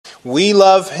We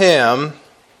love Him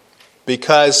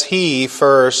because He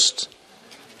first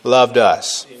loved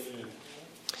us.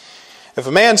 If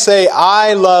a man say,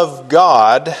 I love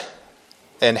God,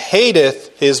 and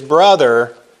hateth his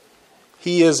brother,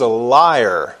 he is a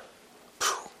liar.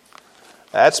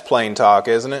 That's plain talk,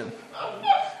 isn't it?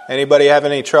 Anybody have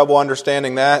any trouble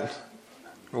understanding that?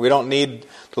 We don't need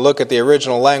to look at the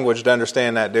original language to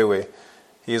understand that, do we?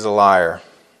 He's a liar.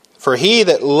 For he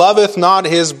that loveth not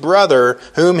his brother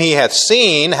whom he hath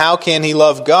seen, how can he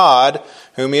love God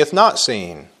whom he hath not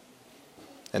seen?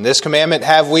 And this commandment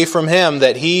have we from him,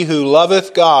 that he who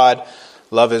loveth God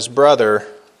love his brother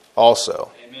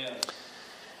also. Amen.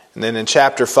 And then in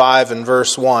chapter 5 and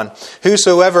verse 1,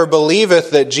 whosoever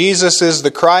believeth that Jesus is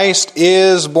the Christ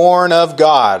is born of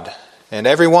God. And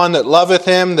every one that loveth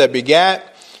him that begat,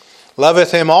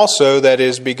 loveth him also that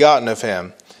is begotten of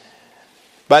him.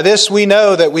 By this we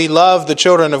know that we love the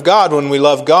children of God, when we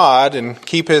love God and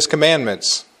keep His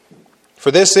commandments.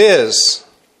 For this is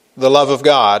the love of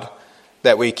God,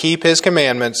 that we keep His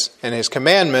commandments, and His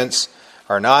commandments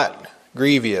are not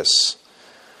grievous.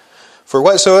 For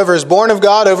whatsoever is born of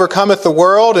God overcometh the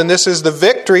world, and this is the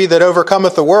victory that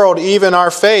overcometh the world, even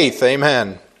our faith.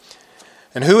 Amen.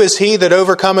 And who is he that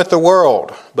overcometh the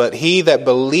world, but he that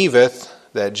believeth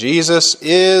that Jesus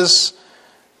is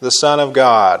the Son of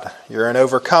God? You're an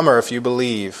overcomer if you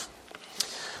believe.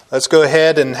 Let's go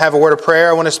ahead and have a word of prayer.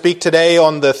 I want to speak today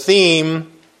on the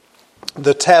theme,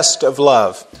 the test of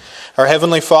love. Our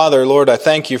Heavenly Father, Lord, I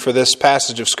thank You for this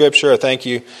passage of Scripture. I thank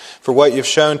You for what You've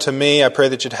shown to me. I pray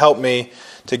that You'd help me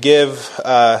to give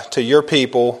to Your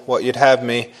people what You'd have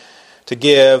me to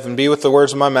give, and be with the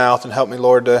words of my mouth, and help me,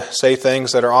 Lord, to say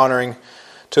things that are honoring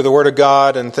to the Word of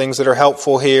God, and things that are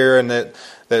helpful here, and that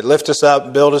lift us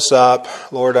up, build us up.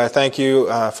 Lord, I thank You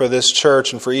for this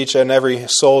church, and for each and every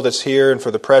soul that's here, and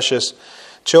for the precious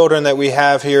children that we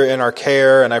have here in our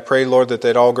care. And I pray, Lord, that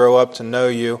they'd all grow up to know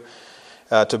You,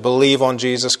 to believe on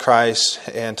Jesus Christ,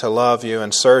 and to love You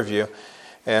and serve You.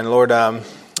 And Lord,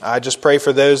 I just pray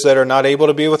for those that are not able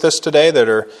to be with us today, that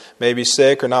are maybe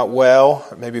sick or not well,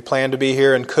 or maybe planned to be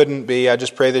here and couldn't be. I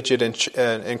just pray that You'd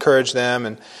encourage them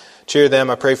and cheer them.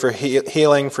 I pray for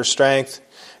healing, for strength,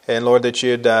 and Lord, that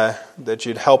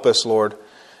You'd help us, Lord,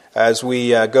 as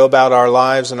we go about our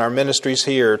lives and our ministries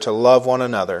here, to love one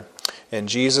another. In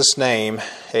Jesus' name,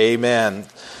 amen.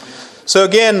 So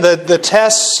again, the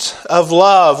test of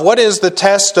love. What is the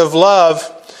test of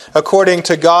love according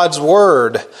to God's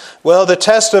Word? Well, the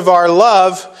test of our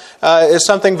love is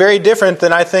something very different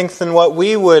than what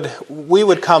we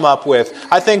would come up with.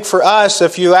 I think for us,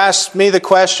 if you asked me the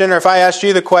question, or if I asked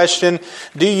you the question,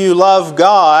 do you love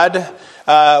God?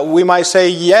 We might say,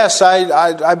 yes,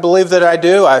 I believe that I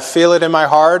do. I feel it in my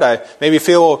heart. I maybe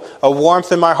feel a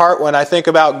warmth in my heart when I think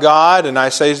about God. And I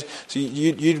say, so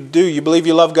you do? You believe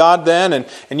you love God then?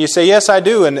 And you say, yes, I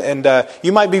do. And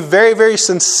you might be very, very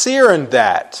sincere in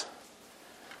that.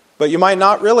 But you might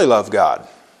not really love God.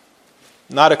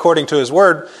 Not according to His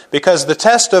Word. Because the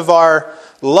test of our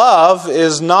love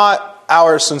is not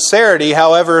our sincerity,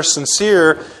 however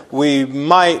sincere we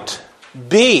might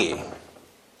be.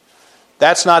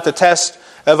 That's not the test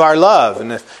of our love.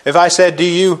 And if I said, do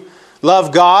you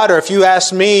love God? Or if you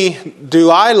asked me, do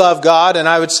I love God? And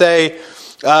I would say,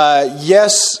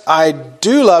 yes, I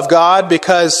do love God,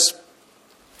 because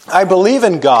I believe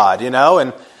in God,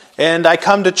 and I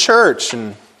come to church,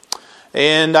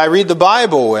 and I read the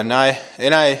Bible, and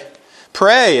I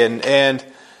pray, and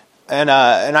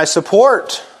I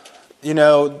support,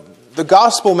 the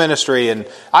gospel ministry, and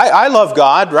I love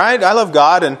God, right? I love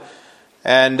God, and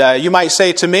you might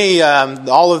say to me,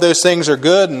 all of those things are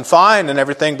good and fine and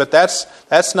everything, but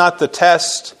that's not the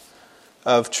test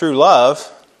of true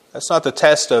love. That's not the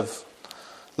test of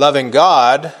loving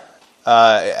God.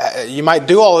 You might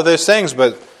do all of those things,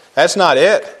 but that's not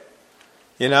it.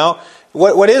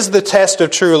 What is the test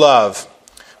of true love?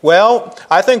 Well,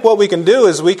 I think what we can do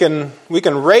is we can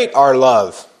rate our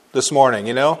love this morning.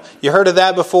 You heard of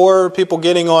that before? People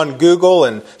getting on Google,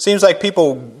 and it seems like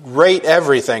people rate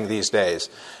everything these days.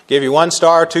 Give you 1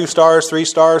 star, 2 stars, 3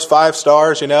 stars, 5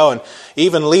 stars, and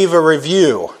even leave a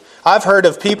review. I've heard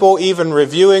of people even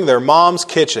reviewing their mom's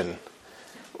kitchen.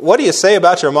 What do you say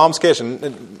about your mom's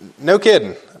kitchen? No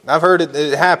kidding. I've heard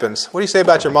it happens. What do you say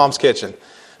about your mom's kitchen?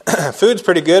 Food's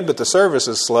pretty good, but the service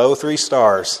is slow. 3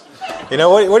 stars.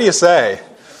 What do you say?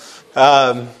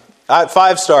 5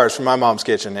 stars for my mom's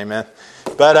kitchen, amen.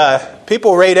 But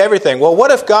people rate everything. Well,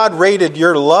 what if God rated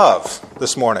your love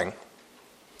this morning?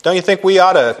 Don't you think we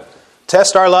ought to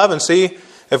test our love and see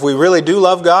if we really do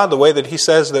love God the way that He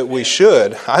says that we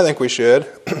should? I think we should.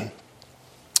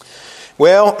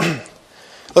 Well,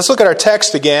 Let's look at our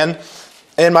text again.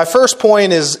 And my first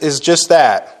point is just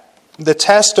that. The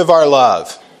test of our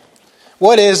love.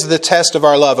 What is the test of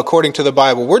our love according to the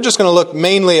Bible? We're just going to look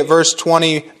mainly at verse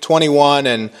 20,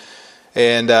 21,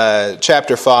 and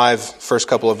chapter 5, first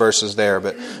couple of verses there.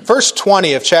 But verse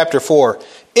 20 of chapter 4.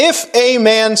 If a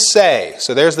man say,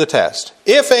 so there's the test.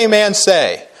 If a man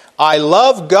say, I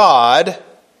love God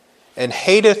and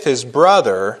hateth his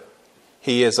brother,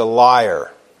 he is a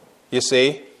liar. You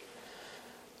see?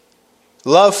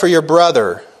 Love for your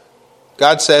brother.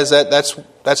 God says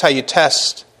that's how you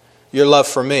test your love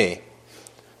for me.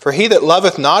 For he that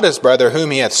loveth not his brother whom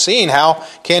he hath seen, how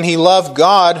can he love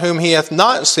God whom he hath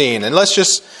not seen? And let's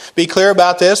just be clear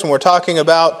about this. When we're talking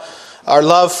about our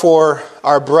love for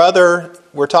our brother,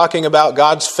 we're talking about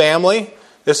God's family.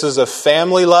 This is a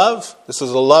family love. This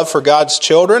is a love for God's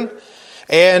children.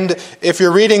 And if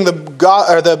you're reading the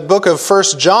book of 1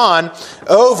 John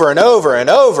over and over and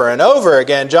over and over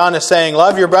again, John is saying,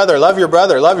 love your brother, love your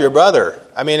brother, love your brother.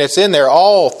 I mean, it's in there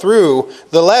all through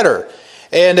the letter.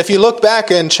 And if you look back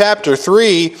in chapter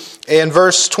 3 and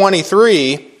verse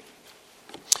 23,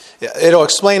 it'll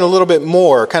explain a little bit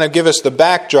more, kind of give us the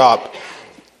backdrop.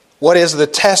 What is the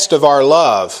test of our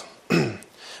love?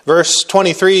 Verse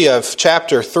 23 of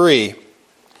chapter 3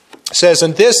 says,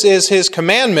 and this is his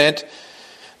commandment,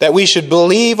 that we should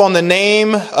believe on the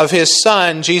name of his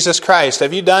Son, Jesus Christ.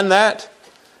 Have you done that?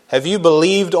 Have you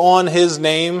believed on his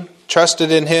name,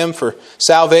 trusted in him for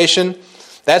salvation?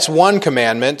 That's one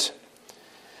commandment.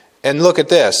 And look at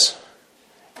this.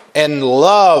 And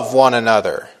love one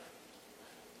another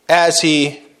as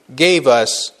he gave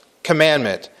us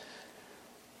commandment.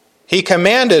 He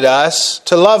commanded us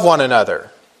to love one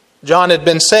another. John had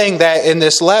been saying that in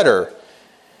this letter.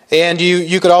 And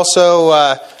you could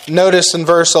also notice in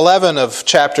verse 11 of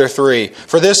chapter 3,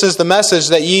 for this is the message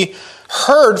that ye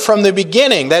heard from the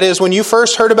beginning. That is, when you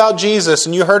first heard about Jesus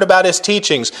and you heard about his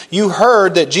teachings, you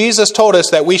heard that Jesus told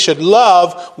us that we should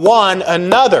love one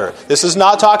another. This is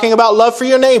not talking about love for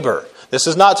your neighbor. This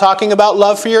is not talking about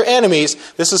love for your enemies.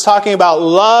 This is talking about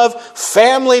love,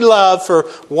 family love for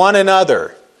one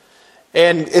another.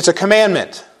 And it's a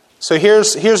commandment. So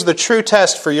here's the true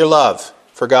test for your love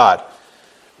for God.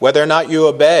 Whether or not you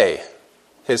obey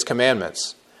his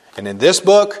commandments. And in this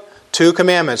book, 2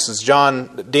 commandments is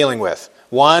John dealing with.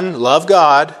 1, love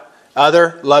God.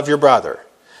 Other, love your brother.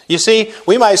 You see,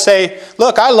 we might say,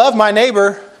 look, I love my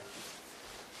neighbor.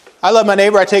 I love my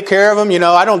neighbor. I take care of him.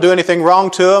 I don't do anything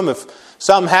wrong to him. If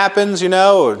something happens,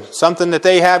 or something that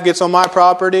they have gets on my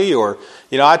property, or,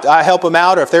 I help them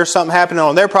out. Or if there's something happening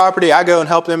on their property, I go and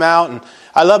help them out. And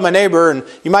I love my neighbor. And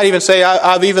you might even say,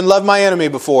 I've even loved my enemy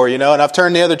before, and I've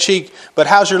turned the other cheek. But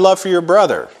how's your love for your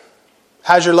brother?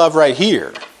 How's your love right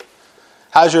here?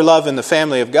 How's your love in the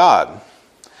family of God?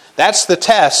 That's the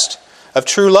test of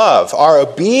true love. Our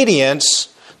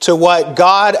obedience to what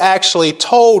God actually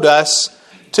told us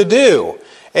to do.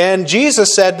 And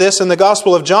Jesus said this in the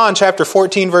Gospel of John, chapter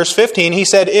 14, verse 15. He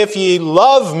said, if ye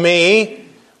love me,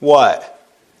 what?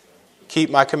 Keep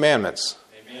my commandments.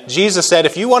 Amen. Jesus said,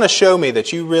 if you want to show me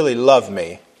that you really love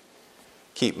me,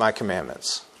 keep my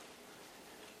commandments.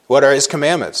 What are his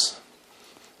commandments?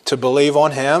 To believe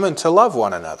on him and to love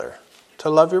one another. To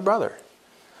love your brother.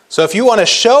 So if you want to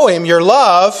show him your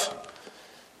love,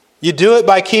 you do it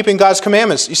by keeping God's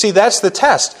commandments. You see, that's the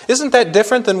test. Isn't that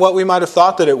different than what we might have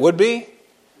thought that it would be?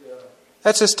 Yeah.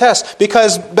 That's his test.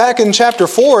 Because back in chapter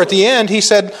 4 at the end, he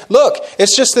said, look,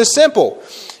 it's just this simple.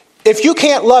 If you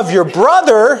can't love your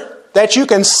brother that you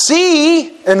can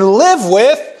see and live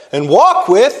with and walk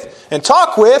with and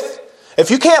talk with, if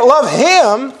you can't love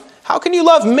him, how can you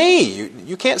love me?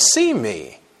 You can't see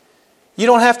me. You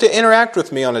don't have to interact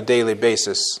with me on a daily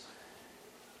basis.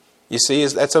 You see,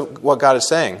 that's what God is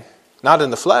saying. Not in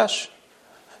the flesh.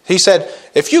 He said,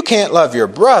 if you can't love your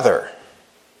brother,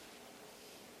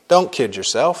 don't kid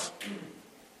yourself.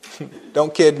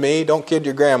 Don't kid me. Don't kid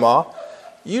your grandma.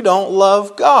 You don't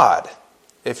love God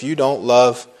if you don't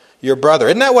love your brother.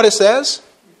 Isn't that what it says?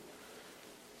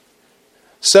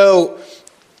 So,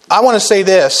 I want to say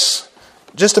this,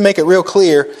 just to make it real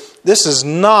clear. This is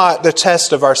not the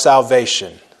test of our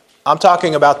salvation. I'm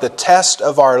talking about the test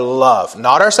of our love,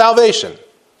 not our salvation.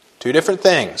 2 different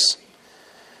things.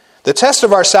 The test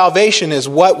of our salvation is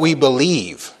what we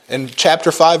believe. In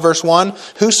chapter 5, verse 1,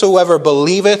 whosoever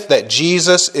believeth that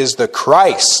Jesus is the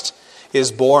Christ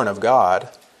is born of God.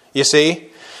 You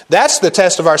see, that's the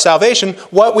test of our salvation,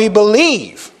 what we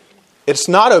believe. It's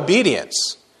not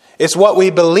obedience. It's what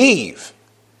we believe.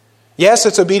 Yes,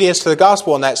 it's obedience to the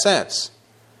gospel in that sense.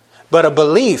 But a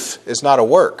belief is not a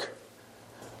work.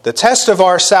 The test of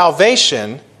our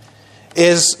salvation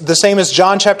is the same as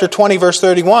John chapter 20, verse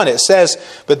 31. It says,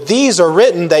 "But these are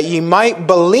written that ye might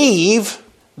believe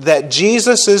that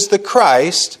Jesus is the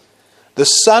Christ, the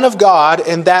Son of God,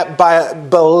 and that by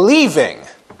believing,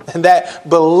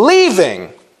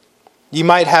 ye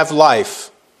might have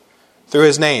life through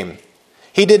his name."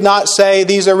 He did not say,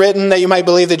 "These are written that you might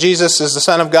believe that Jesus is the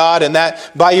Son of God, and that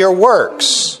by your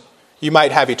works you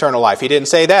might have eternal life." He didn't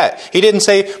say that. He didn't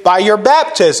say, "By your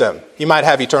baptism you might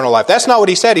have eternal life." That's not what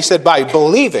he said. He said, "By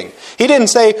believing." He didn't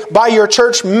say, "By your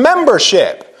church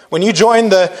membership. When you join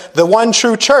the one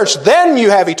true church, then you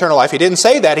have eternal life." He didn't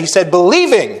say that. He said,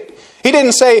 "Believing." He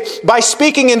didn't say, "By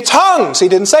speaking in tongues." He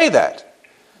didn't say that.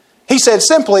 He said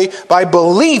simply, "By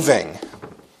believing."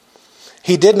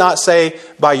 He did not say,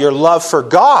 "By your love for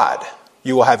God,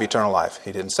 you will have eternal life."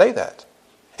 He didn't say that.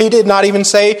 He did not even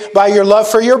say, "By your love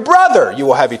for your brother, you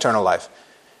will have eternal life."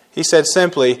 He said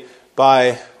simply,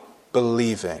 "By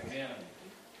believing."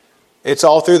 It's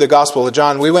all through the Gospel of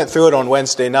John. We went through it on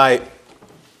Wednesday night.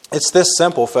 It's this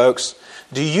simple, folks.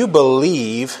 Do you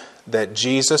believe that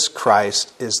Jesus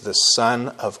Christ is the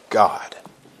Son of God?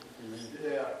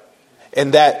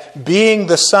 And that being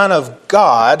the Son of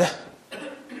God,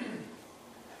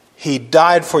 He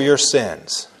died for your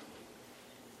sins,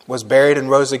 was buried and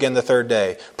rose again the third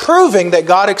day, proving that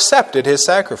God accepted His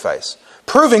sacrifice,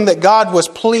 proving that God was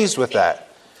pleased with that.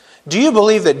 Do you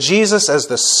believe that Jesus, as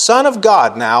the Son of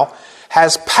God now,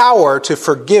 has power to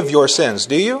forgive your sins?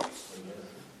 Do you?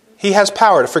 He has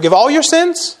power to forgive all your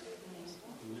sins?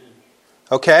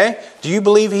 Okay. Do you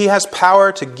believe He has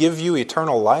power to give you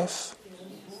eternal life?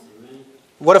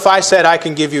 What if I said I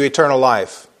can give you eternal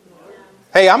life?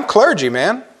 Hey, I'm clergy,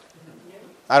 man.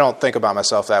 I don't think about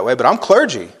myself that way, but I'm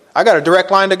clergy. I got a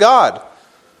direct line to God.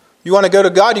 You want to go to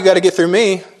God, you got to get through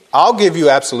me. I'll give you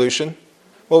absolution.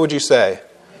 What would you say?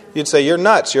 You'd say, "You're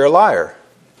nuts, you're a liar."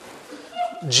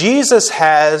 Jesus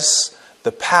has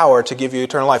the power to give you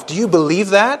eternal life. Do you believe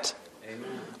that?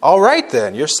 Amen. All right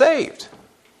then, you're saved.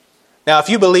 Now if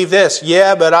you believe this,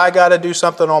 "Yeah, but I got to do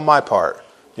something on my part,"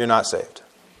 you're not saved.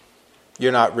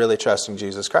 You're not really trusting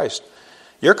Jesus Christ.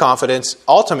 Your confidence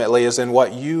ultimately is in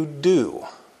what you do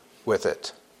with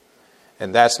it.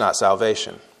 And that's not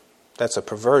salvation. That's a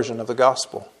perversion of the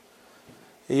gospel.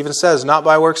 He even says, "Not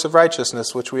by works of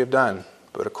righteousness which we have done,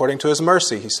 but according to His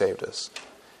mercy He saved us."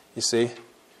 You see?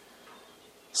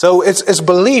 So it's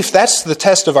belief. That's the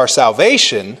test of our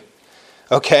salvation.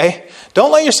 Okay?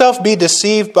 Don't let yourself be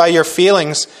deceived by your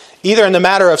feelings, either in the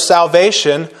matter of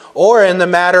salvation or in the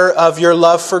matter of your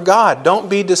love for God. Don't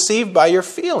be deceived by your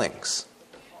feelings.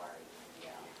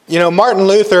 You know, Martin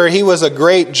Luther, he was a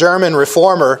great German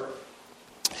reformer,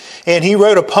 and he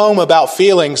wrote a poem about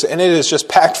feelings, and it is just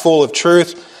packed full of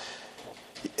truth.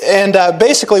 And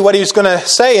basically what he was going to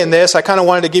say in this, I kind of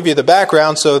wanted to give you the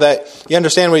background so that you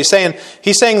understand what he's saying.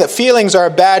 He's saying that feelings are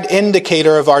a bad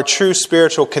indicator of our true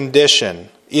spiritual condition,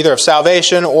 either of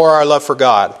salvation or our love for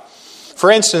God.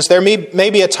 For instance, there may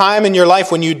be a time in your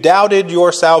life when you doubted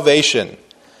your salvation.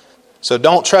 So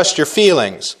don't trust your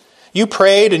feelings. You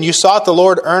prayed and you sought the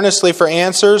Lord earnestly for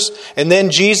answers, and then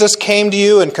Jesus came to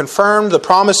you and confirmed the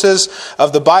promises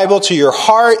of the Bible to your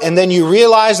heart, and then you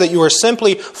realized that you were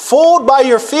simply fooled by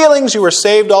your feelings. You were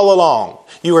saved all along.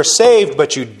 You were saved,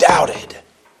 but you doubted,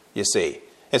 you see.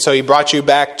 And so He brought you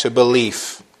back to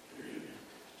belief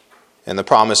in the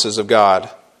promises of God.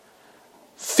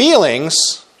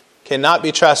 Feelings cannot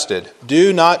be trusted.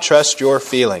 Do not trust your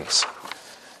feelings.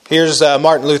 Here's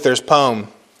Martin Luther's poem.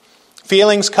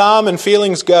 "Feelings come and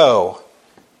feelings go,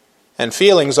 and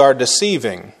feelings are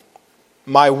deceiving.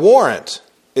 My warrant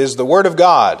is the word of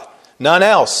God. None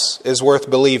else is worth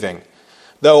believing.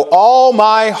 Though all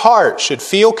my heart should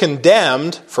feel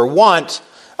condemned for want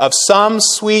of some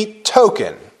sweet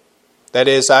token." That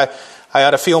is, I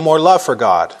ought to feel more love for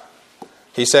God.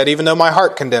 He said, "Even though my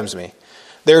heart condemns me.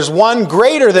 There's one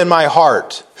greater than my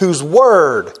heart, whose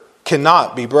word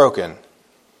cannot be broken.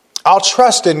 I'll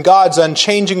trust in God's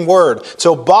unchanging word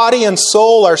till body and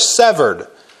soul are severed.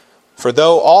 For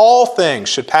though all things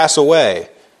should pass away,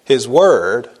 His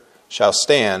word shall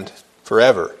stand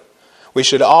forever." We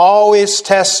should always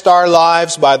test our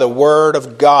lives by the word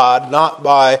of God, not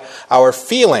by our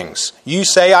feelings. You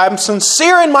say, "I'm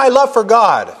sincere in my love for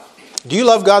God." Do you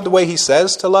love God the way He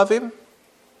says to love Him?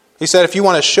 He said, "If you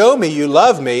want to show me you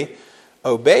love me,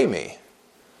 obey me.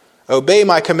 Obey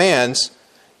my commands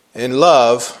and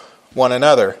love one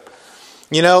another."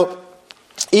 You know,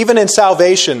 even in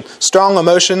salvation, strong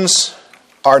emotions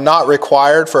are not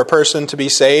required for a person to be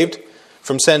saved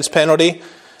from sin's penalty.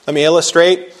 Let me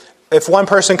illustrate. If one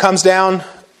person comes down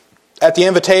at the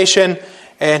invitation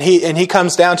and he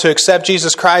comes down to accept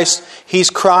Jesus Christ, he's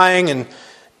crying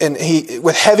and he,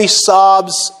 with heavy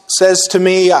sobs, says to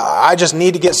me, I just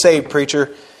need to get saved,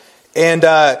 preacher. And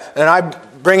I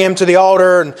bring him to the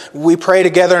altar, and we pray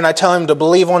together, and I tell him to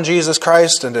believe on Jesus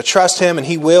Christ and to trust him, and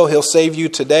he will. He'll save you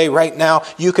today, right now.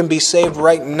 You can be saved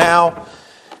right now.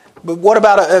 But what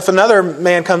about if another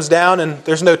man comes down and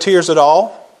there's no tears at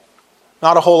all?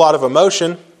 Not a whole lot of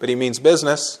emotion, but he means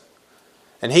business.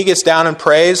 And he gets down and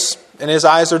prays, and his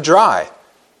eyes are dry.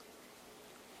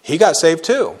 He got saved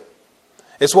too.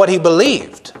 It's what he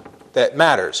believed that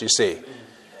matters, you see.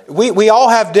 We all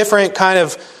have different kind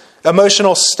of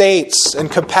emotional states and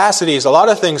capacities. A lot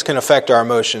of things can affect our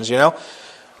emotions, you know.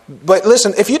 But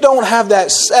listen, if you don't have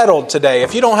that settled today,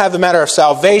 if you don't have the matter of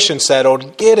salvation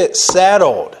settled, get it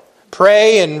settled.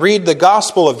 Pray and read the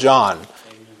Gospel of John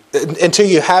until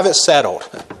you have it settled.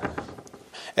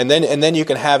 And then you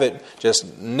can have it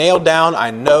just nailed down.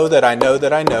 I know that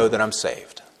I'm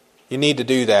saved. You need to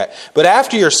do that. But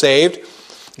after you're saved,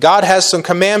 God has some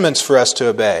commandments for us to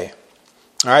obey.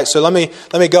 All right, so let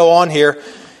me go on here.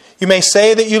 You may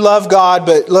say that you love God,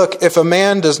 but look, if a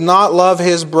man does not love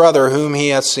his brother whom he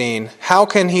hath seen, how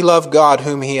can he love God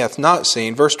whom he hath not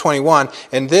seen? Verse 21,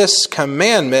 and this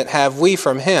commandment have we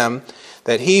from him,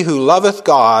 that he who loveth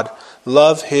God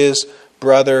love his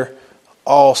brother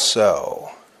also.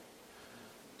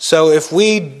 So if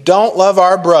we don't love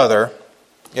our brother,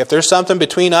 if there's something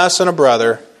between us and a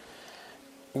brother,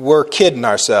 we're kidding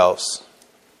ourselves.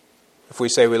 If we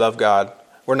say we love God,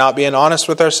 we're not being honest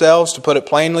with ourselves. To put it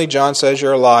plainly, John says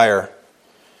you're a liar.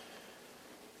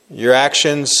 Your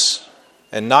actions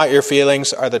and not your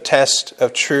feelings are the test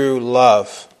of true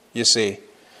love, you see.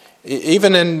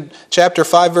 Even in chapter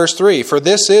 5, verse 3, for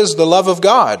this is the love of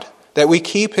God, that we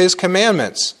keep his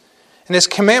commandments. And his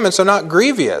commandments are not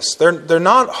grievous. They're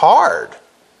not hard.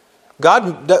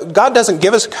 God doesn't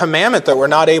give us a commandment that we're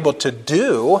not able to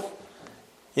do.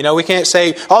 You know, we can't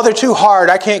say, oh, they're too hard.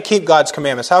 I can't keep God's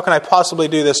commandments. How can I possibly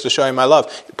do this to show him my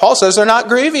love? Paul says they're not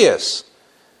grievous.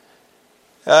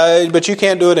 But you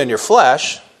can't do it in your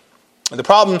flesh. The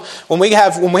problem, when we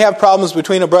have problems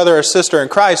between a brother or sister in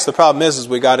Christ, the problem is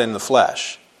we got in the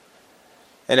flesh.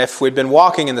 And if we'd been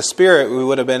walking in the Spirit, we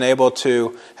would have been able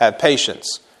to have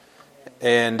patience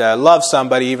and love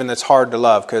somebody even that's hard to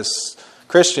love, because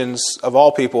Christians of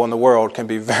all people in the world can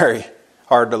be very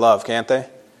hard to love, can't they?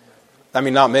 I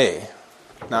mean, not me.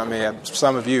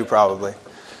 Some of you probably,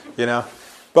 you know.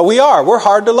 But we're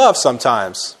hard to love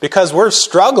sometimes because we're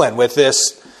struggling with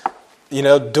this, you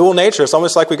know, dual nature. It's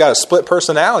almost like we got a split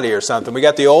personality or something. We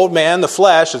got the old man, the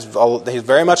flesh, he's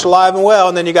very much alive and well,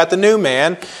 and then you got the new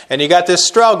man, and you got this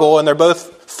struggle, and they're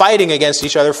both fighting against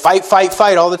each other,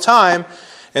 fight all the time.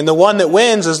 And the one that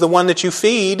wins is the one that you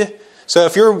feed. So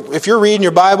if you're reading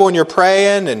your Bible and you're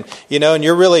praying and and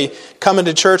you're really coming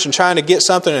to church and trying to get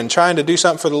something and trying to do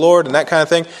something for the Lord and that kind of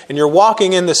thing, and you're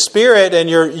walking in the Spirit and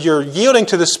you're yielding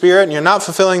to the Spirit and you're not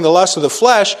fulfilling the lust of the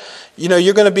flesh,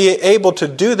 you're going to be able to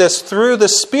do this through the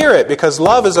Spirit, because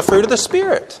love is a fruit of the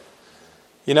Spirit.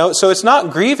 So it's not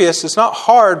grievous, it's not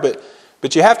hard,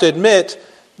 but you have to admit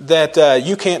that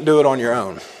you can't do it on your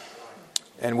own.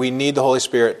 And we need the Holy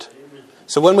Spirit.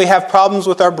 So when we have problems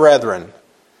with our brethren,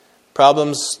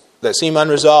 problems that seem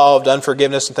unresolved,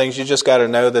 unforgiveness and things, you just got to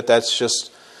know that that's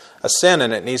just a sin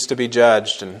and it needs to be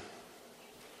judged. And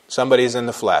somebody's in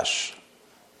the flesh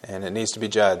and it needs to be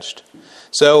judged.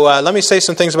 So let me say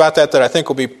some things about that I think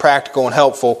will be practical and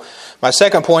helpful. My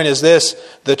second point is this: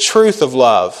 the truth of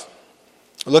love.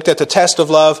 We looked at the test of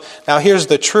love. Now here's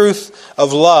the truth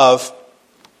of love.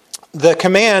 The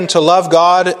command to love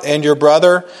God and your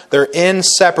brother, they're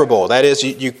inseparable. That is,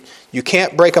 you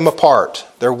can't break them apart.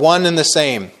 They're one and the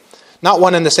same. Not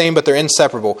one and the same, but they're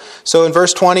inseparable. So in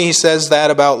verse 20, he says that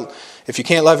about if you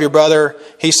can't love your brother.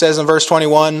 He says in verse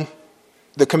 21,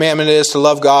 the commandment is to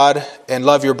love God and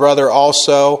love your brother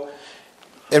also.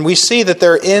 And we see that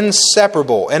they're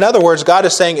inseparable. In other words, God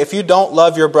is saying, if you don't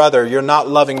love your brother, you're not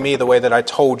loving me the way that I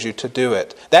told you to do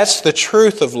it. That's the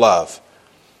truth of love.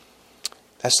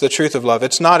 That's the truth of love.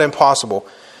 It's not impossible.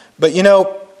 But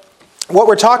what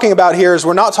we're talking about here is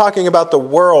we're not talking about the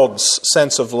world's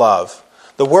sense of love.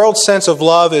 The world's sense of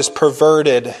love is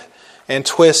perverted and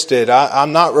twisted.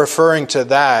 I'm not referring to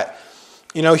that.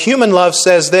 Human love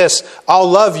says this: I'll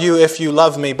love you if you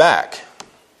love me back.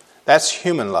 That's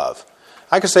human love.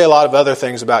 I could say a lot of other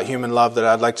things about human love that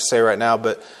I'd like to say right now,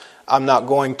 but I'm not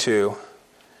going to.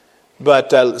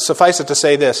 But suffice it to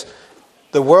say this: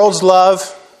 the world's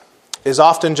love is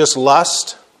often just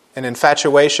lust and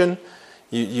infatuation.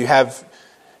 You have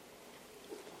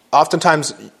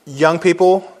oftentimes young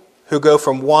people who go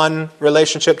from one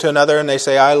relationship to another and they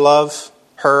say, I love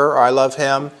her or I love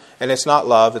him. And it's not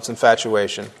love, it's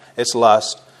infatuation. It's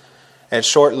lust. and it's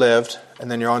short-lived,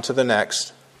 and then you're on to the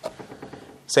next.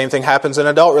 Same thing happens in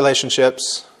adult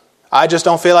relationships. I just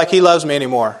don't feel like he loves me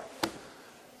anymore.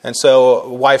 And so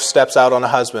a wife steps out on a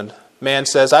husband. Man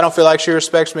says, I don't feel like she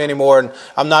respects me anymore, and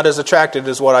I'm not as attracted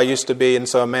as what I used to be. And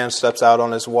so a man steps out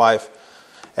on his wife.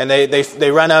 And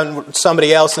they run on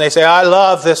somebody else and they say, I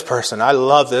love this person. I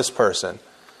love this person.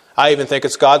 I even think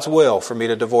it's God's will for me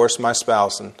to divorce my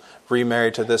spouse and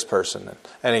remarry to this person.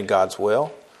 That ain't God's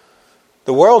will.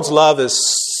 The world's love is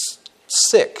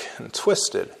sick and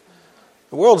twisted.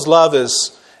 The world's love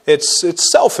is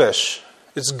it's selfish.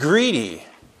 It's greedy.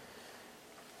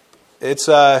 It's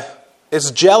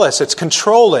jealous. It's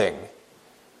controlling.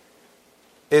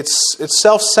 It's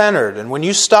self-centered. And when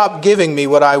you stop giving me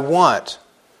what I want,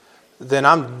 then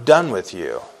I'm done with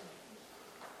you.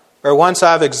 Or once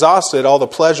I've exhausted all the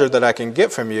pleasure that I can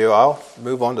get from you, I'll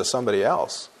move on to somebody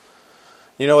else.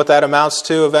 You know what that amounts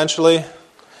to eventually?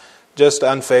 Just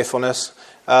unfaithfulness.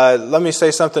 Let me say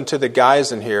something to the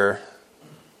guys in here.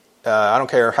 I don't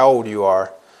care how old you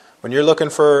are. When you're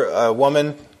looking for a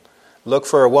woman, look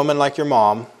for a woman like your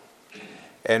mom.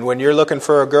 And when you're looking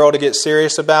for a girl to get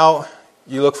serious about,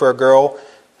 you look for a girl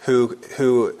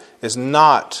who is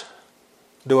not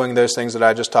doing those things that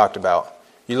I just talked about.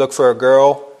 You look for a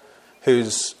girl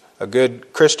who's a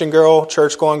good Christian girl,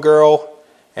 church-going girl,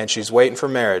 and she's waiting for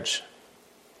marriage.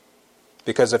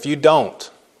 Because if you don't,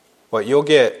 what you'll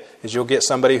get is you'll get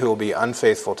somebody who will be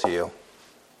unfaithful to you.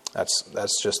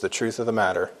 That's just the truth of the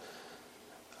matter.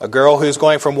 A girl who's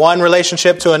going from one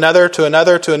relationship to another, to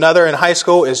another, to another in high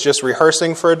school is just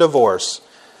rehearsing for a divorce,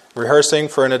 rehearsing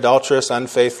for an adulterous,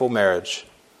 unfaithful marriage.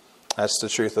 That's the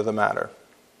truth of the matter.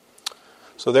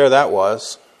 So there that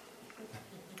was.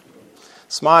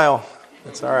 Smile.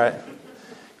 It's all right.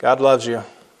 God loves you.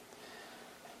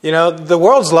 You know, the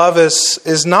world's love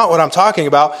is not what I'm talking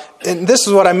about. And this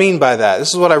is what I mean by that. This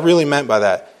is what I really meant by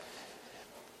that.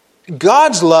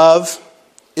 God's love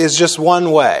is just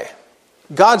one way.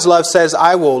 God's love says,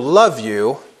 I will love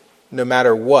you no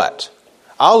matter what.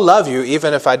 I'll love you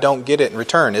even if I don't get it in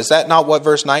return. Is that not what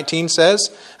verse 19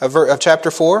 says of chapter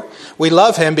 4? We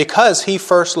love him because he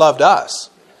first loved us.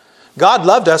 God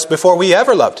loved us before we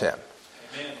ever loved him.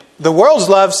 Amen. The world's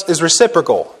love is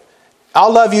reciprocal.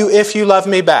 I'll love you if you love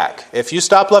me back. If you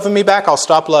stop loving me back, I'll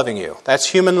stop loving you. That's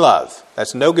human love.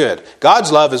 That's no good.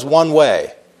 God's love is one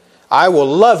way. I will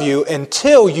love you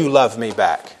until you love me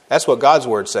back. That's what God's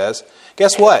word says.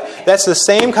 Guess what? That's the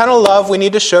same kind of love we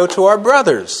need to show to our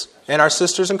brothers and our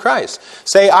sisters in Christ.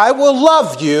 Say, I will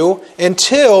love you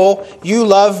until you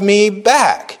love me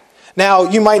back. Now,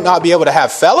 you might not be able to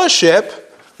have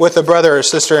fellowship with a brother or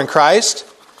sister in Christ.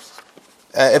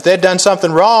 If they've done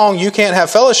something wrong, you can't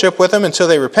have fellowship with them until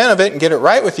they repent of it and get it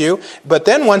right with you. But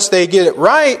then once they get it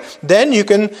right, then you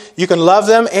can love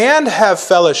them and have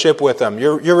fellowship with them.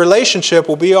 Your relationship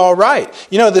will be all right.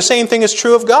 You know, the same thing is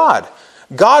true of God.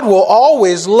 God will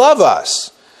always love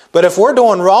us. But if we're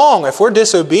doing wrong, if we're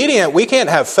disobedient, we can't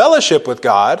have fellowship with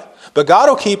God. But God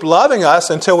will keep loving us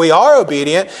until we are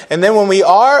obedient. And then when we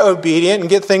are obedient and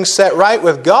get things set right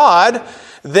with God,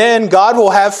 then God will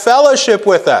have fellowship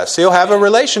with us. He'll have a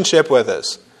relationship with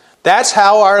us. That's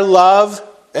how our love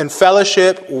and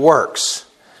fellowship works.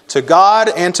 To God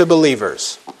and to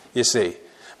believers, you see.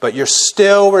 But you're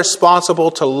still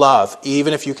responsible to love,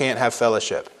 even if you can't have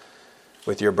fellowship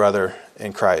with your brother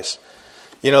in Christ.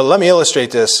 You know, let me illustrate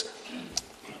this.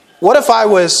 What if I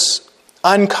was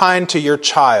unkind to your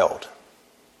child?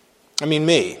 I mean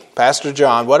me, Pastor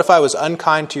John. What if I was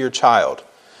unkind to your child?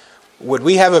 Would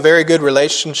we have a very good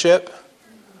relationship?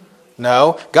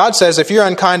 No. God says if you're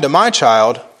unkind to my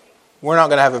child, we're not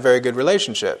going to have a very good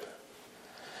relationship.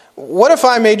 What if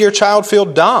I made your child feel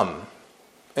dumb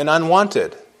and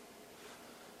unwanted?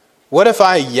 What if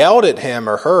I yelled at him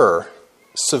or her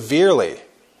severely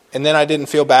and then I didn't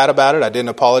feel bad about it? I didn't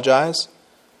apologize?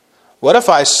 What if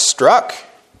I struck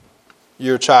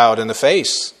your child in the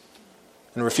face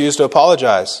and refused to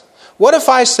apologize? What if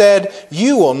I said,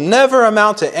 you will never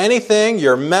amount to anything,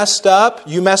 you're messed up,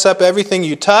 you mess up everything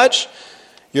you touch,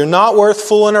 you're not worth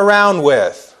fooling around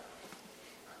with?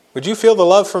 Would you feel the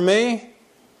love for me?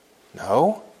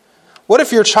 No. What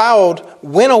if your child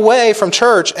went away from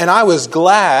church and I was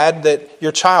glad that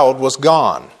your child was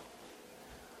gone?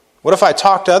 What if I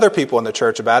talked to other people in the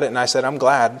church about it and I said, I'm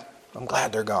glad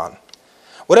they're gone?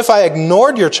 What if I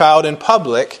ignored your child in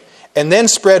public and then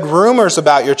spread rumors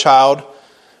about your child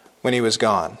when he was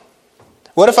gone?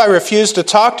 What if I refuse to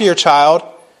talk to your child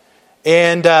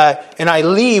and I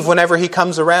leave whenever he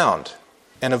comes around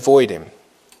and avoid him?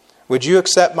 Would you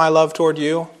accept my love toward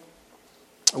you?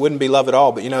 It wouldn't be love at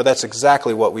all, but you know, that's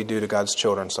exactly what we do to God's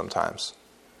children sometimes.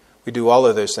 We do all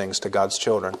of those things to God's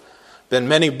children. Been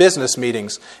many business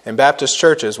meetings in Baptist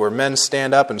churches where men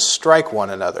stand up and strike one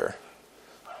another,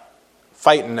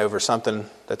 fighting over something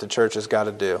that the church has got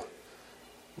to do.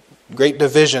 Great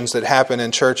divisions that happen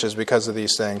in churches because of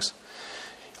these things.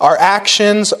 Our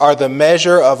actions are the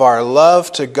measure of our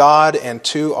love to God and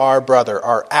to our brother.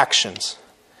 Our actions.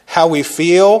 How we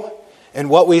feel and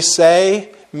what we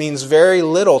say means very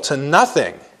little to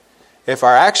nothing if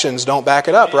our actions don't back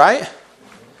it up, right?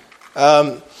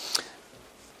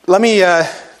 Let me,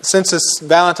 since it's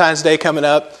Valentine's Day coming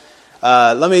up,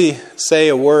 let me say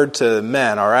a word to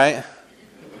men, all right?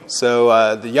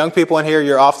 So the young people in here,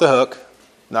 you're off the hook.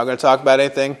 I'm not going to talk about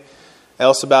anything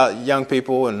else about young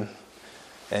people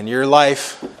and your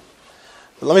life.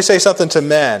 But let me say something to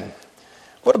men.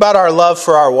 What about our love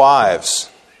for our wives?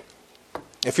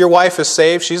 If your wife is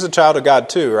saved, she's a child of God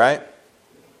too, right?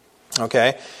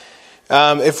 Okay.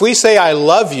 If we say, I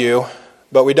love you,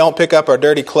 but we don't pick up our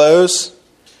dirty clothes,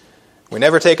 we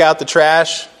never take out the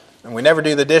trash, and we never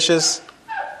do the dishes,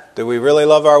 do we really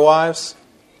love our wives?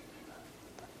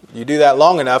 You do that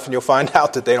long enough and you'll find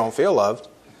out that they don't feel loved.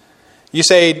 You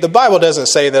say, the Bible doesn't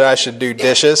say that I should do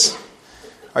dishes.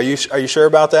 Are you sure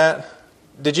about that?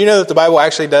 Did you know that the Bible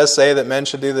actually does say that men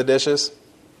should do the dishes?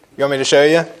 You want me to show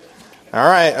you? All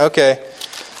right, okay.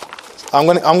 I'm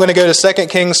going to go to 2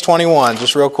 Kings 21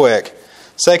 just real quick.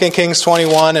 2 Kings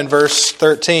 21 and verse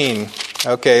 13.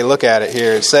 Okay, look at it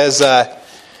here. It says,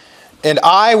 and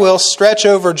I will stretch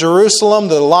over Jerusalem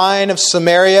the line of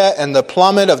Samaria and the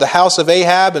plummet of the house of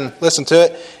Ahab, and listen to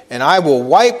it, and I will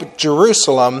wipe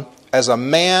Jerusalem as a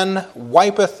man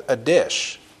wipeth a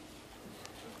dish.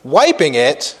 Wiping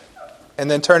it and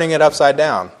then turning it upside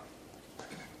down.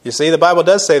 You see, the Bible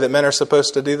does say that men are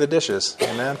supposed to do the dishes.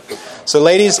 Amen. So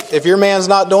ladies, if your man's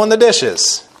not doing the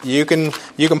dishes, you can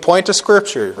point to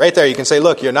Scripture. Right there, you can say,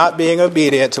 look, you're not being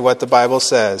obedient to what the Bible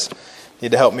says. You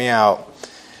need to help me out.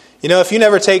 You know, if you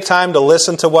never take time to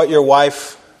listen to what your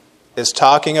wife is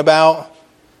talking about,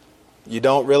 you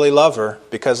don't really love her.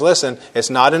 Because listen,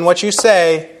 it's not in what you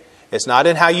say, it's not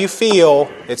in how you feel,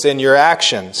 it's in your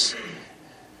actions.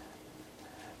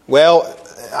 Well,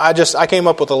 I came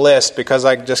up with a list because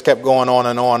I just kept going on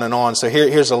and on and on. So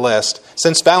here's a list.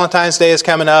 Since Valentine's Day is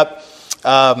coming up,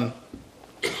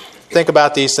 think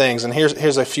about these things. And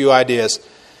here's a few ideas.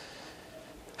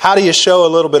 How do you show a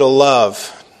little bit of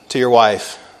love to your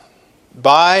wife?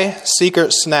 Buy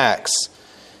secret snacks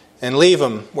and leave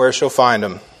them where she'll find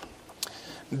them.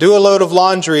 Do a load of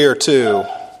laundry or two.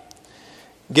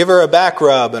 Give her a back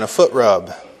rub and a foot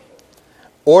rub.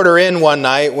 Order in one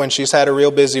night when she's had a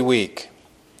real busy week.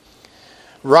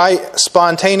 Write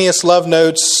spontaneous love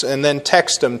notes and then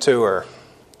text them to her.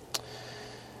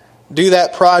 Do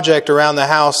that project around the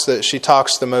house that she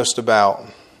talks the most about.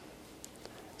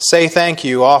 Say thank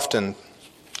you often.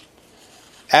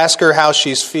 Ask her how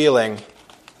she's feeling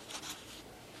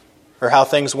or how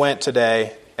things went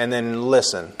today, and then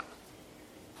listen.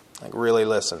 Like really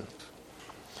listen.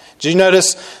 Did you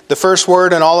notice the first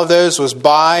word in all of those was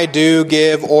buy, do,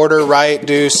 give, order, write,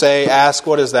 do, say, ask?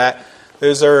 What is that?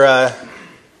 Those are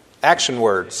action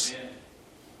words.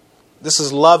 This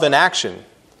is love in action.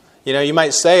 You know, you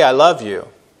might say, I love you.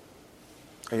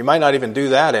 Or you might not even do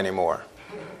that anymore.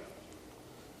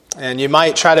 And you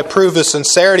might try to prove the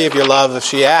sincerity of your love if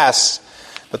she asks.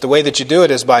 But the way that you do it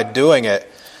is by doing it.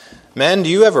 Men, do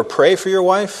you ever pray for your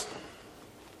wife?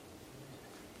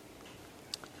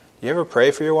 Do you ever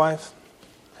pray for your wife?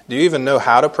 Do you even know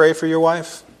how to pray for your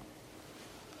wife?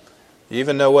 Do you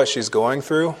even know what she's going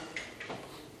through?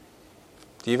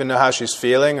 Do you even know how she's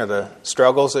feeling or the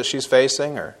struggles that she's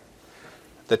facing or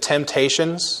the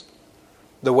temptations?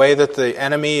 The way that the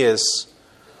enemy is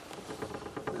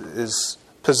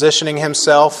positioning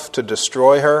himself to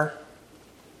destroy her?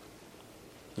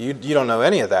 You don't know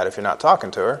any of that if you're not talking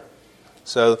to her.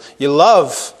 So you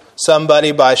love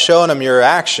somebody by showing them your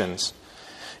actions.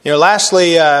 You know,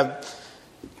 lastly, I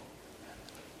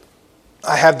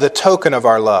have the token of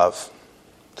our love.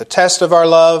 The test of our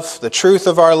love, the truth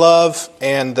of our love,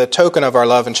 and the token of our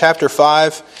love. In chapter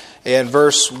 5 and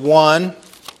verse 1,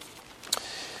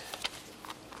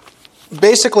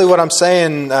 basically what I'm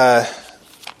saying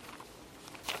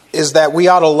is that we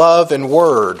ought to love in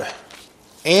word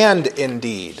and in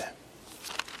deed.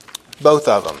 Both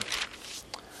of them.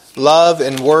 Love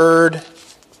in word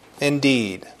and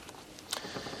deed.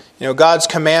 You know, God's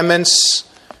commandments,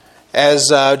 as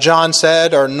John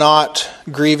said, are not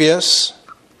grievous.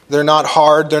 They're not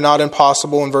hard. They're not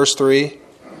impossible in verse 3.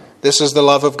 This is the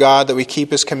love of God, that we keep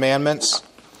His commandments.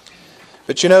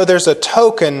 But you know, there's a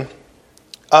token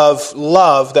of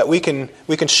love that we can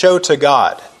show to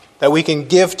God, that we can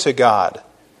give to God.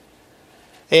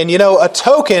 And a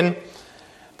token,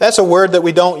 that's a word that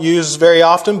we don't use very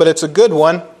often, but it's a good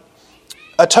one.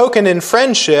 A token in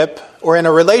friendship or in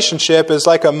a relationship is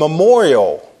like a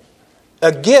memorial,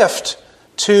 a gift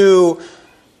to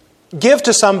give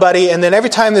to somebody, and then every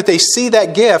time that they see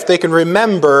that gift, they can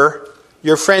remember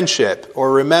your friendship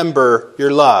or remember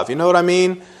your love. You know what I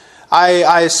mean?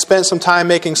 I spent some time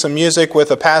making some music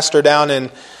with a pastor down in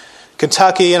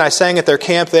Kentucky, and I sang at their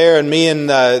camp there, and me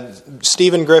and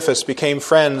Stephen Griffiths became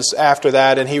friends after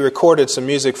that, and he recorded some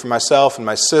music for myself and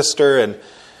my sister,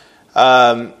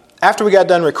 and after we got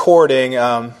done recording,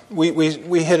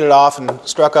 we hit it off and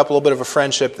struck up a little bit of a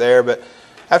friendship there, but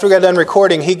after we got done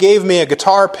recording, he gave me a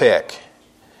guitar pick,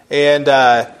 and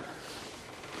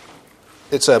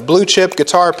it's a blue chip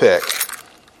guitar pick,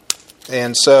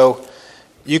 and so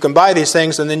you can buy these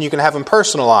things and then you can have them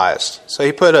personalized. So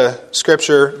he put a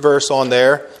scripture verse on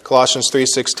there, Colossians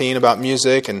 3:16 about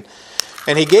music, and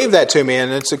he gave that to me,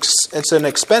 and it's an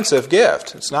expensive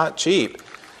gift. It's not cheap.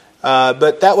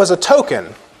 But that was a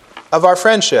token of our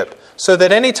friendship, so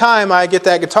that any time I get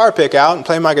that guitar pick out and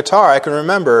play my guitar, I can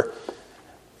remember,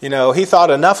 he thought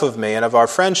enough of me and of our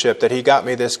friendship that he got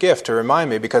me this gift to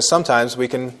remind me, because sometimes we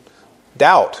can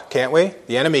doubt, can't we?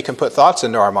 The enemy can put thoughts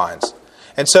into our minds.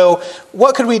 And so,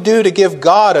 what could we do to give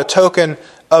God a token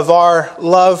of our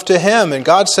love to Him? And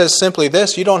God says simply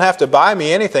this: you don't have to buy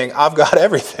me anything. I've got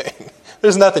everything.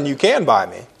 There's nothing you can buy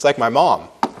me. It's like my mom.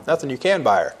 Nothing you can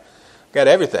buy her. I've got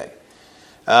everything.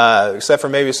 Except for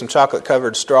maybe some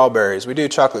chocolate-covered strawberries. We do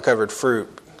chocolate-covered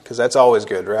fruit, because that's always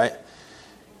good, right?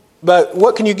 But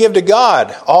what can you give to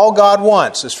God? All God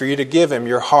wants is for you to give Him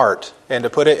your heart and to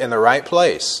put it in the right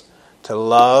place, to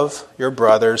love your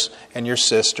brothers and your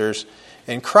sisters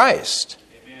in Christ.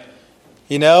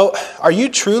 Amen. Are you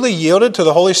truly yielded to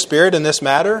the Holy Spirit in this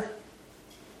matter?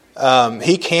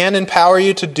 He can empower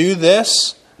you to do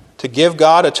this, to give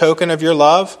God a token of your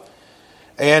love.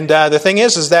 And the thing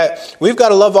is that we've got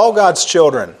to love all God's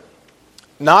children,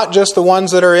 not just the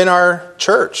ones that are in our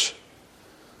church,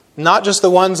 not just the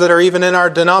ones that are even in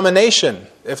our denomination,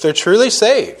 if they're truly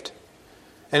saved.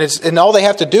 And all they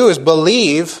have to do is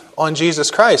believe on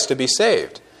Jesus Christ to be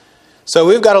saved. So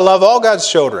we've got to love all God's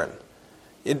children.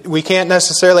 We can't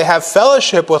necessarily have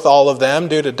fellowship with all of them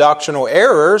due to doctrinal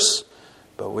errors,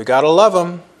 but we got to love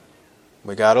them.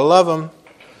 We got to love them.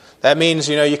 That means,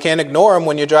 you can't ignore them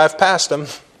when you drive past them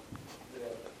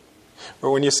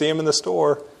or when you see them in the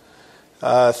store.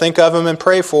 Think of them and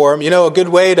pray for them. A good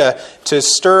way to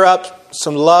stir up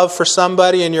some love for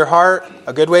somebody in your heart,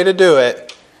 a good way to do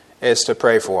it is to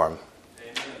pray for them.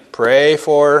 Amen. Pray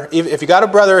for, if you got a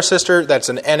brother or sister that's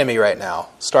an enemy right now,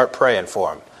 start praying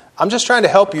for them. I'm just trying to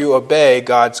help you obey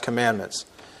God's commandments.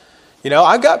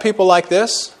 I've got people like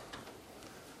this.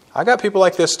 I got people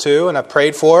like this too, and I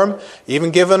prayed for them,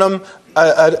 even given them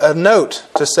a note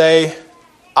to say,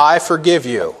 I forgive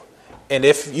you. And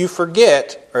if you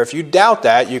forget, or if you doubt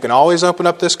that, you can always open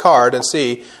up this card and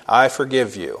see, I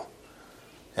forgive you.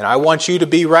 And I want you to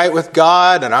be right with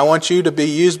God, and I want you to be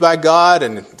used by God,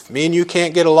 and if me and you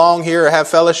can't get along here or have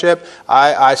fellowship,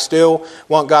 I still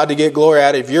want God to get glory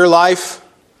out of your life,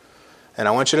 and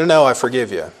I want you to know I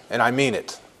forgive you, and I mean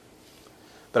it.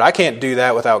 But I can't do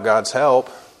that without God's help.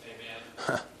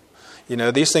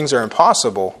 Amen. These things are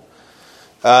impossible.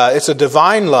 It's a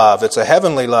divine love. It's a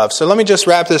heavenly love. So let me just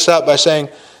wrap this up by saying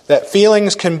that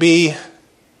feelings can be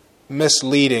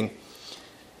misleading,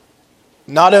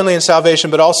 not only in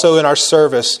salvation, but also in our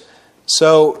service.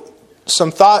 So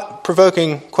some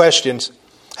thought-provoking questions.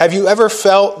 Have you ever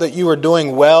felt that you were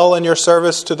doing well in your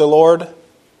service to the Lord?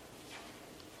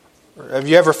 Or have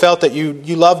you ever felt that you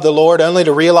loved the Lord only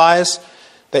to realize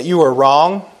that you were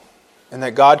wrong and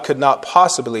that God could not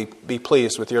possibly be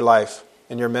pleased with your life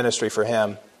and your ministry for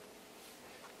Him?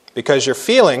 Because your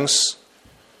feelings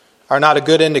are not a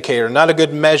good indicator, not a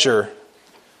good measure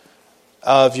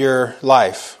of your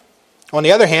life. On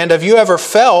the other hand, have you ever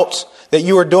felt that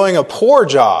you were doing a poor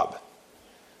job,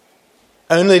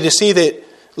 only to see that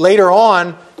later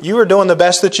on you were doing the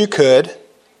best that you could,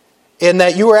 and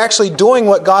that you were actually doing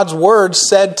what God's Word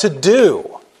said to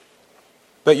do,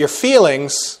 but your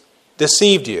feelings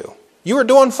deceived you? You were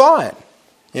doing fine.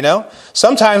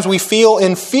 Sometimes we feel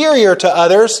inferior to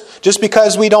others just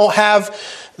because we don't have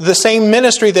the same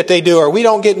ministry that they do, or we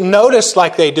don't get noticed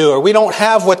like they do, or we don't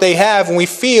have what they have, and we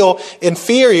feel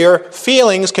inferior.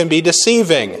 Feelings can be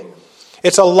deceiving.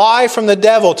 It's a lie from the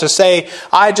devil to say,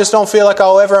 I just don't feel like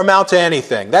I'll ever amount to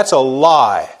anything. That's a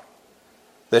lie.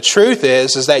 The truth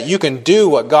is that you can do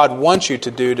what God wants you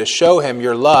to do to show Him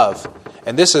your love.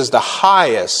 And this is the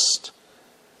highest.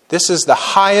 This is the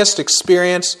highest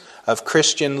experience of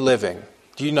Christian living.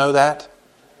 Do you know that?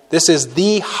 This is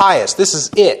the highest. This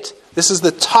is it. This is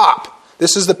the top.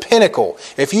 This is the pinnacle.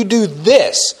 If you do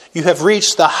this, you have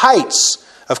reached the heights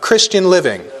of Christian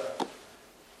living.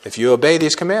 If you obey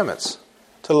these commandments,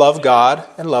 to love God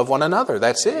and love one another.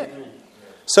 That's it.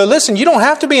 So listen, you don't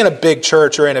have to be in a big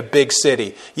church or in a big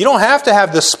city. You don't have to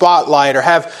have the spotlight or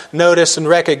have notice and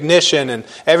recognition and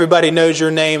everybody knows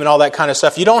your name and all that kind of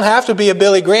stuff. You don't have to be a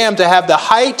Billy Graham to have the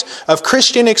height of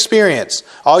Christian experience.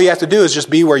 All you have to do is just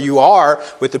be where you are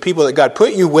with the people that God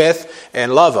put you with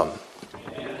and love them.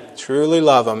 Truly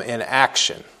love them in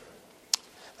action.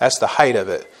 That's the height of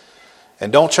it.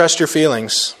 And don't trust your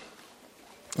feelings.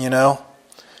 You know,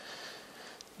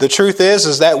 the truth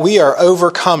is that we are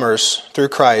overcomers through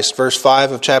Christ. Verse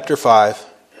 5 of chapter 5.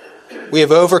 We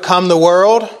have overcome the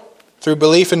world through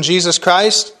belief in Jesus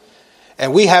Christ,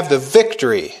 and we have the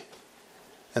victory.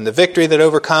 And the victory that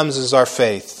overcomes is our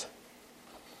faith.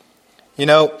 You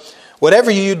know,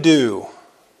 whatever you do,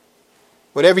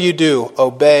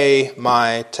 obey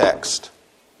my text.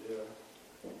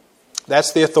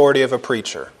 That's the authority of a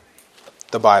preacher,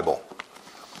 the Bible.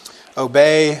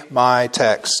 Obey my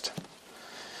text.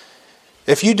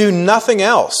 If you do nothing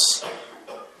else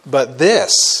but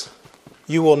this,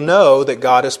 you will know that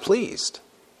God is pleased.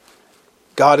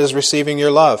 God is receiving your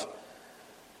love.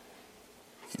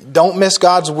 Don't miss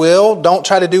God's will. Don't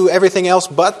try to do everything else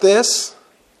but this.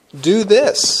 Do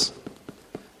this.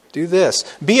 Do this.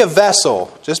 Be a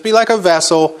vessel. Just be like a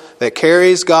vessel that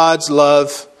carries God's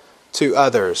love to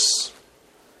others.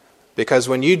 Because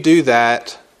when you do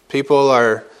that, people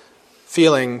are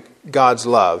feeling God's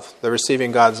love. They're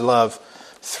receiving God's love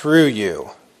through you.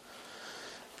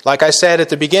 Like I said at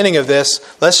the beginning of this,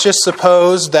 let's just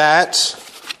suppose that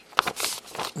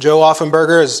Joe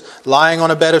Offenberger is lying on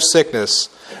a bed of sickness.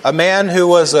 A man who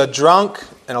was a drunk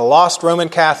and a lost Roman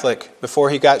Catholic before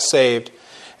he got saved,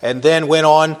 and then went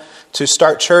on to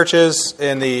start churches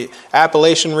in the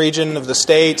Appalachian region of the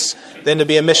States, then to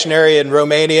be a missionary in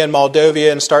Romania and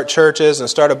Moldova and start churches and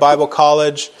start a Bible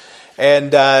college,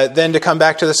 and then to come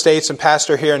back to the States and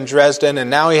pastor here in Dresden, and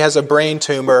now he has a brain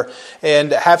tumor.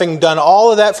 And having done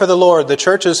all of that for the Lord, the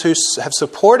churches who have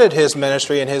supported his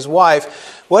ministry and his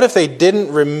wife, what if they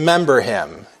didn't remember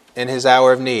him in his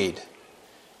hour of need?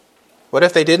 What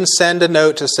if they didn't send a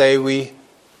note to say, we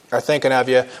are thinking of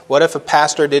you? What if a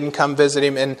pastor didn't come visit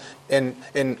him in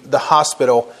the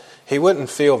hospital? He wouldn't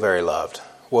feel very loved,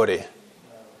 would he?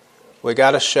 We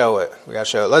got to show it. We got to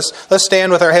show it. Let's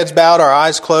stand with our heads bowed, our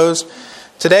eyes closed.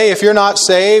 Today, if you're not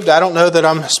saved, I don't know that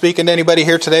I'm speaking to anybody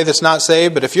here today that's not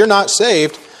saved, but if you're not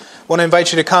saved, I want to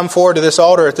invite you to come forward to this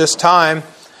altar at this time.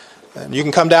 And you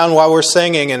can come down while we're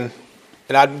singing, and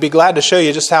I'd be glad to show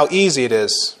you just how easy it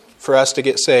is for us to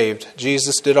get saved.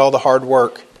 Jesus did all the hard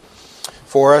work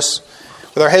for us.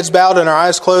 With our heads bowed and our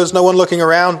eyes closed, no one looking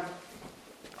around,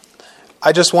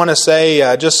 I just want to say,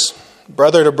 just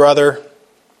brother to brother,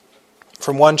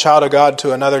 from one child of God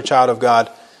to another child of God,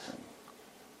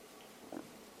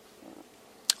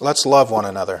 let's love one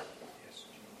another.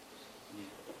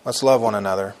 Let's love one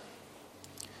another.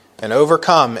 And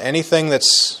overcome anything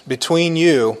that's between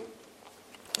you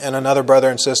and another brother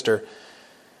and sister.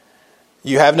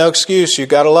 You have no excuse. You've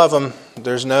got to love them.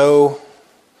 There's no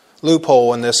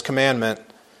loophole in this commandment.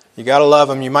 You got to love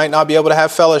them. You might not be able to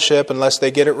have fellowship unless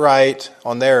they get it right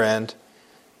on their end.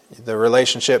 The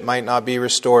relationship might not be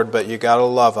restored, but you got to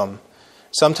love them.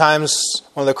 Sometimes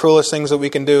one of the cruelest things that we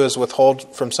can do is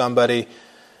withhold from somebody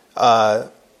our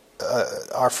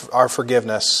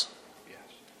forgiveness.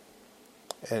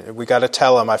 And we got to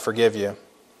tell them, I forgive you.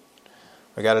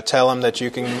 We got to tell them that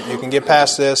you can get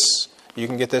past this. You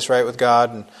can get this right with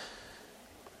God. And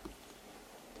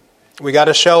we got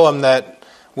to show them that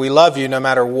we love you no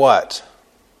matter what.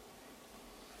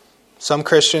 Some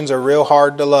Christians are real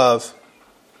hard to love,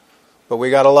 but we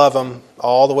got to love them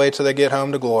all the way till they get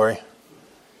home to glory.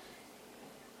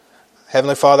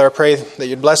 Heavenly Father, I pray that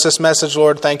you'd bless this message,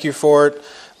 Lord. Thank you for it.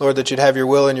 Lord, that you'd have your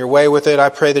will and your way with it. I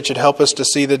pray that you'd help us to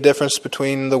see the difference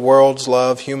between the world's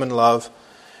love, human love,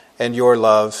 and your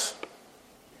love.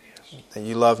 That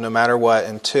you love no matter what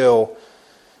until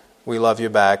we love you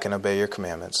back and obey your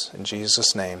commandments. In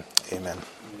Jesus' name, amen.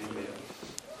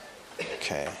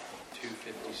 Okay.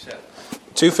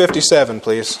 257,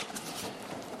 please.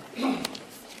 If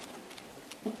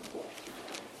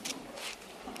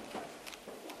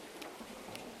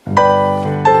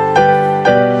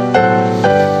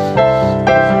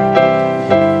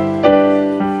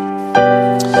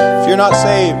you're not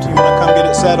saved, you want to come get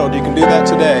it settled, you can do that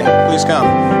today. Please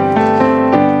come.